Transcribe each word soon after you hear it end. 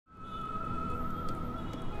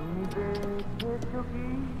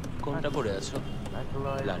কোনটা পরে আছো?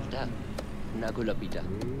 লালটা না গোলাপিটা?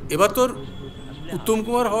 এবার তোর উত্তম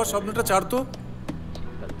কুমার হওয়ার স্বপ্নটা ছাড় তো,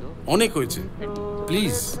 অনেক হয়েছে,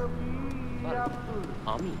 প্লিজ।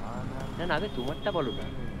 আমি না না, আগে তোমারটা বলো না।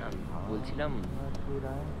 বলছিলাম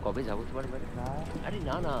কবে যাবো তোমার বাড়ি? আরে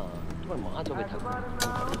না না, তোমার মা যবে থাকবে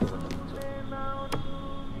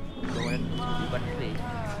তোমার একটা ছবি পাঠালে,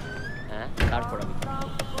 হ্যাঁ তারপর আমি।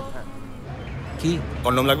 হ্যাঁ কি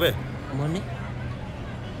কন্ডম লাগবে? মানে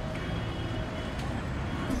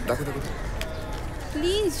দেখো দেখো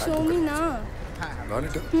প্লিজ সৌমি না।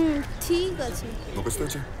 গানটা ঠিক আছে। মুখস্থ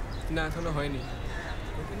হয়েছে? না এখনো হয়নি।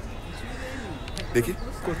 দেখি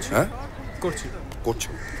করছি। হ্যাঁ করছি। করছো?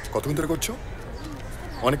 কতক্ষণ ধরে করছো?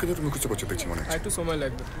 অনেকক্ষণ ধরে মুখস্থ করছো দেখছি মনে হচ্ছে। একটু সময়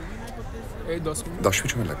লাগবে, এই 10 মিনিট। 10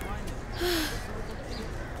 মিনিট সময় লাগবে।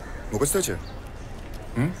 মুখস্থ হয়েছে?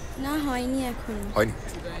 না হয়নি এখন। হয়নি?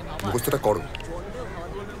 মুখস্থটা করো,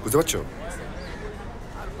 বুঝতে পারছো?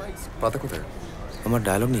 পাতা কোথায়? আমার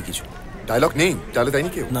ডায়লগ নেই কিছু। ডায়লগ নেই? ডায়লগ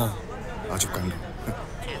দেয়নি কেউ? না। আজব কাণ্ড।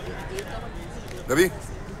 রবি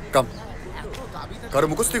কাম, কারো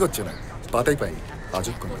মুখস্থই করছে না, পাতাই পাইনি।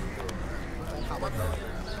 আজব কাণ্ড।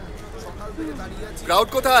 ক্রাউড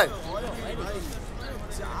কোথায়?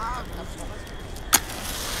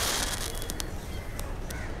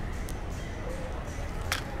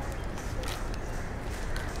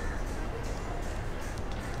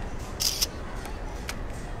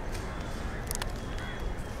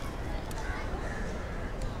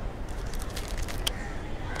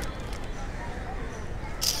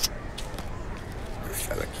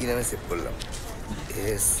 কি নামে সেভ করলাম?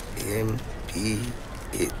 SMP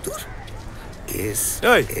তোর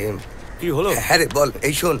SM। কি হলো? হ্যাঁ রে বল।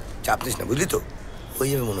 এই শোন, চাপ নিস না, বুঝলি তো? হয়ে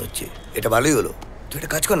যাবে মনে হচ্ছে। এটা ভালোই হলো। তুই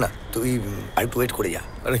একটা কাজ কর না, তুই আর একটু ওয়েট করে যা।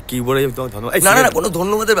 আরে কি বলে তোমার ধন্যবাদ? না না না, কোনো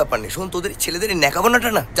ধন্যবাদের ব্যাপার নেই। শোন, তোদের ছেলেদের এই ন্যাকাবোনাটা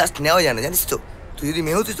না জাস্ট নেওয়া যায় না, জানিস তো? তুই যদি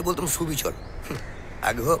মেয়ে হতিস তো বলতাম শুভি চল,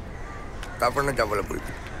 আগে হোক তারপর না যা বলে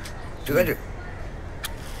বলবি, ঠিক আছে?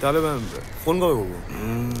 তাহলে ফোন কবে করবো?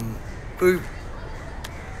 তুই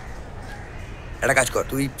একটা কাজ কর,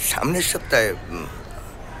 তুই সামনের সপ্তাহে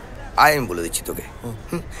আয়, আমি বলে দিচ্ছি তোকে।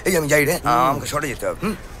 এই আমি যাই রে, আমাকে শর্টে যেতে হবে।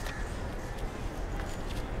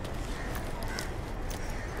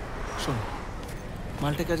 শোন,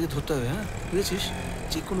 মালটাকে আজকে ধরতে হবে, হ্যাঁ বুঝেছিস?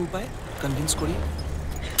 যে কোনো উপায় কনভিন্স করি।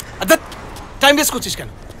 আচ্ছা টাইম ওয়েস্ট করছিস কেন?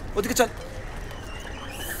 ওদিকে চল।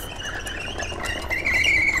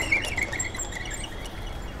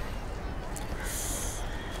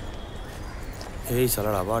 এই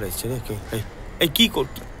সালার আবার এসছে রে। এই কি কর?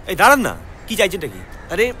 এই দাঁড়ান না, কি চাইছেনটা কি?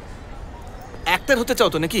 আরে অ্যাক্টর হতে চাও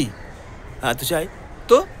তো নাকি? হ্যাঁ তো চাই।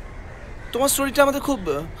 তো তোমার স্টোরিটা আমাদের খুব,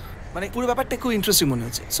 মানে পুরো ব্যাপারটা খুব ইন্টারেস্টিং মনে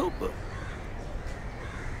হচ্ছে। সো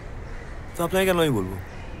তো আপনাকে কেন আমি বলবো?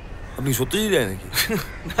 আপনি সত্যজিৎ রায় নাকি?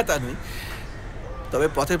 না তা নয়, তবে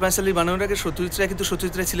পথের পাঁচালী বানানোর আগে সত্যজিৎ রায় কিন্তু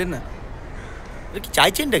সত্যজিৎ রায় ছিলেন না। কি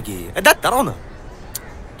চাইছেনটা কি? দাঁড়াও না,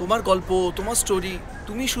 তোমার গল্প, তোমার স্টোরি,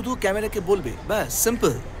 তুমি শুধু ক্যামেরাকে বলবে, ব্যাস,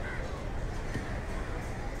 সিম্পল।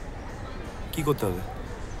 কি করতে হবে?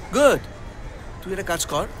 গুড। তুই একটা কাজ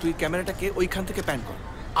কর, তুই ক্যামেরাটাকে ওইখান থেকে প্যান কর।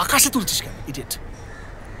 আকাশে তুলছিস কেন, ইডিয়েট?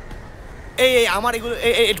 এই আমার এগুলো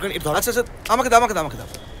আচ্ছা আচ্ছা, আমাকে দাও, আমাকে দাও, আমাকে দাও।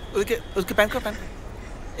 ওদিকে প্যান কর, প্যান কর।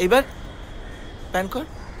 এইবার প্যান কর।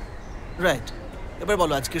 রাইট। এবার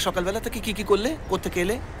বলো, আজকে সকালবেলা থেকে কি কি করলে, কোত্থেকে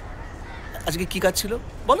এলে, আজকে কি কাজ ছিল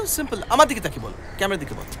বলো, সিম্পল। আমার দিকে তাকিয়ে বলো, ক্যামেরার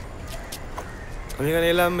দিকে বলো। আমি এখানে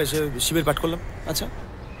এলাম, এসে শিবের পাঠ করলাম। আচ্ছা।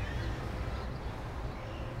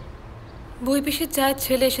 বই পিসের চায়ের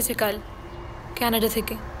ছেলে এসেছে কাল কানাডা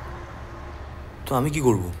থেকে। তো আমি কি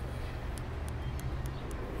করব?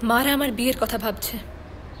 মারা আমার বিয়ের কথা ভাবছে।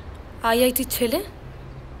 IITর ছেলে,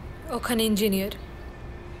 ওখানে ইঞ্জিনিয়ার।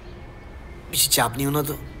 বেশি চাপ নিও না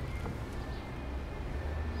তো,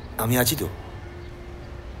 আমি আছি তো।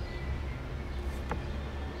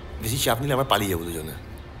 বেশি চাপ নিলে আমার পালিয়ে যাবো দুজনে।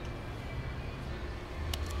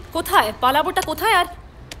 কোথায় পালাবোটা, কোথায়? আর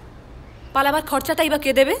পালাবার খরচাটাই বা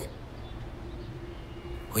কে দেবে?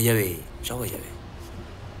 হয়ে যাবে, সব হয়ে যাবে।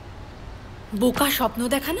 বোকা স্বপ্ন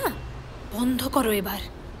দেখা না বন্ধ করো এবার,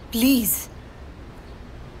 প্লিজ।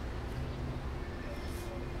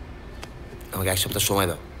 আমাকে 1 সপ্তাহ সময়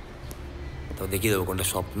দাও, তাও দেখিয়ে দেবো কোনটা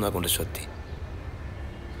স্বপ্ন আর কোনটা সত্যি,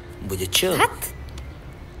 বুঝেছ?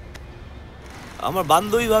 আমার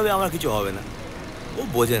বান্ধবী ভাবে আমার কিছু হবে না, ও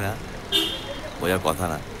বোঝে না, বোঝার কথা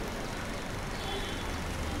না।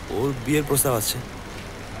 ওর বিয়ের প্রস্তাব আছে,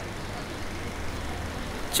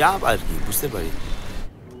 চাপ আর কি, বুঝতে পারি।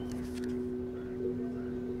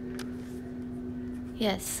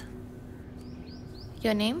 Yes.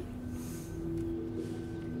 Your name?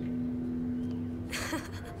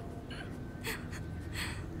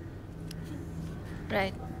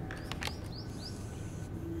 Right.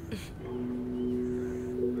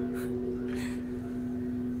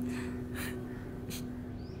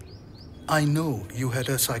 I know you had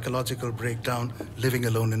a psychological breakdown living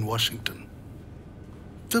alone in Washington.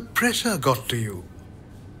 The pressure got to you.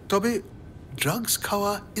 Tobe, drugs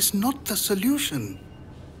khawa is not the solution.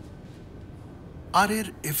 Ar er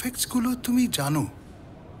effects gulo tumi jano.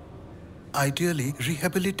 Ideally,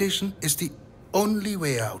 rehabilitation is the only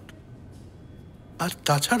way out. Ar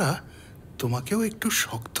tachara, tomakeo ekটু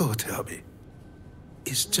শক্ত হতে হবে.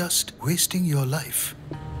 It's just wasting your life.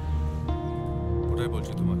 ওটাই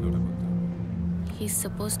বলছি তোমাকে ওটা করতে। He's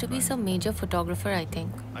supposed to be some major photographer, I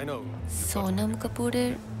think. I know. Sonam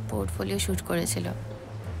Kapoor's portfolio shoot করেছিল.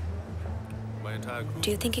 My entire group. Do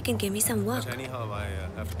you think you can give me some work? But anyhow, I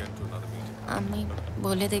have to get to another meeting. আমি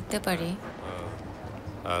বলে দেখতে পারি।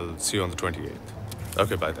 I'll see you on the 28th.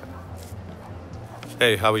 Okay, bye then.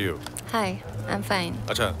 Hey, how are you? Hi, I'm fine.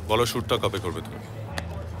 আচ্ছা, বলো শ্যুটটা কবে করবে তুমি?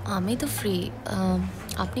 আমি তো ফ্রি।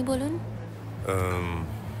 আপনি বলুন।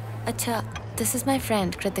 আচ্ছা, this is my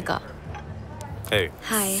friend Kritika. Hey.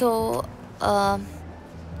 Hi. So,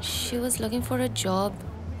 she was looking for a job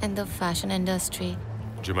in the fashion industry.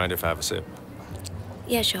 Do you mind if I have a sip?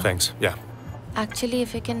 Yeah, sure. Thanks. Yeah. Actually, if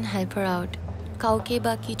you can help her out, কাউকে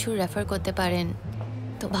বা কিছু refer করতে পারেন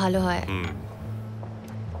তো ভালো হয়।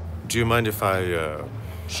 Do you mind if I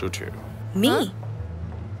shoot you? Me?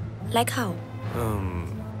 Like how?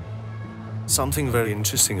 Something very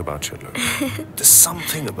interesting about you, look. There's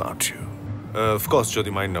something about you. Of course,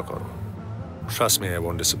 যদি mind না করো. Trust me, I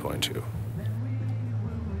won't disappoint you.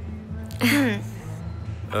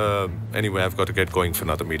 Anyway, I've got to get going for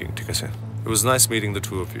another meeting, ঠিক আছে? It was nice meeting the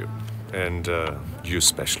two of you. And you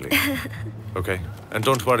especially. Okay? And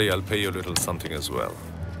don't worry, I'll pay you a little something as well.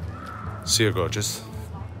 See you, gorgeous.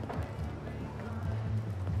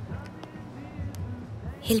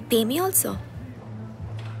 He'll pay me also.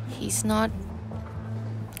 He's not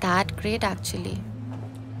that great actually.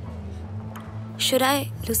 Should I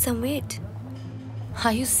lose some weight?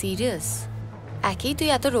 Are you serious? একই তুই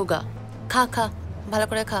এত রোগা। খা খা, ভালো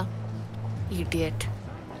করে খা। Idiot.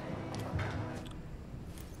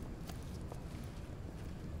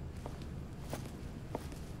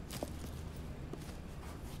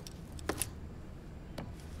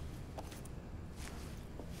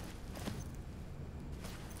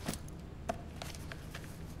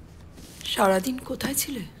 সারাদিন কোথায়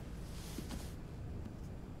ছিলে?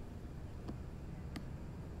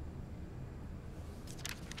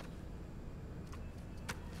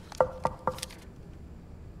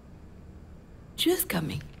 Just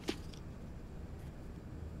coming.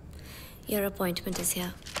 Your appointment is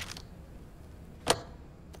here.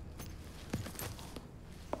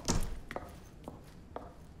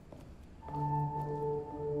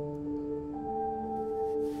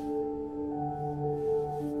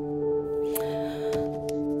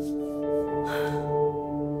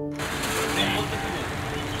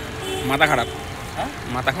 মাথা খারাপ,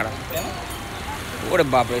 মাথা খারাপ। ওরে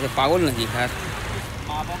বাপরে, সে পাগল নাকি? হ্যাঁ।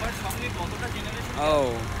 ও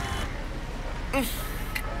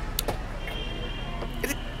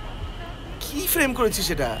কি ফ্রেম করেছিস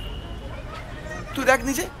সেটা? তুই দেখ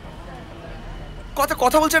নিজে, কথা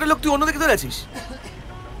কথা বলছে একটা লোক, তুই অন্যদিকে ধরে আছিস।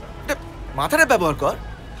 মাথাটা ব্যবহার কর।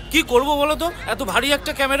 কি করবো বলো তো? এত ভারী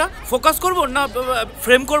একটা ক্যামেরা ফোকাস করবো না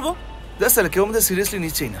ফ্রেম করবো? দেখ স্যার, কেউ আমাদের সিরিয়াসলি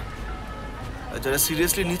নিচ্ছেই না। যারা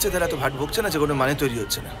সিরিয়াসলি নিচ্ছে তারা এত ভাট বকছে না যে কোনো মানে তৈরি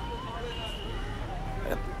হচ্ছে না।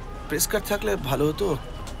 প্রেস কার্ড থাকলে ভালো হতো।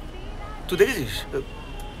 তুই দেখেছিস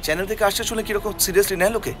চ্যানেল থেকে আসছে শুনে কিরকম সিরিয়াসলি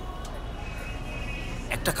নেয় লোকে।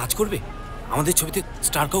 একটা কাজ করবে, আমাদের ছবিতে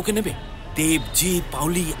স্টার কাউকে নেবে। দেব, জিৎ,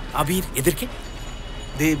 পাউলি, আবির, এদেরকে।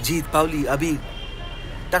 দেব, জিৎ, পাউলি, আবির।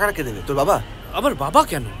 টাকাটা কে দেবে? তোর বাবা? আবার বাবা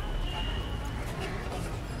কেন?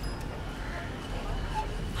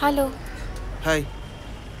 হ্যালো। হাই।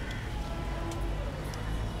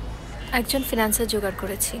 একজন ফিনান্সার জোগাড়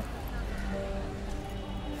করেছি,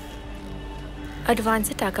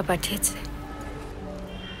 অ্যাডভান্সে টাকা পাঠিয়েছে।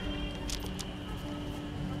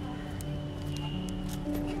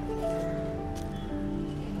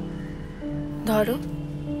 ধরো,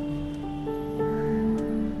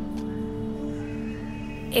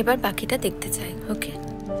 এবার বাকিটা দেখতে চাই। ওকে?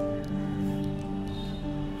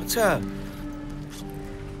 আচ্ছা,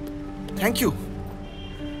 thank you,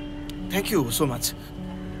 thank you so much.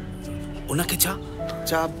 ওনাকে চা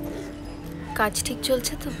চা। কাজ ঠিক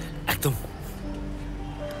চলছে তো? একদম।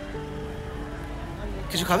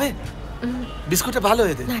 কিছু খাবে? বিস্কুটটা ভালো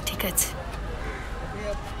হয়ে দে। না, ঠিক আছে।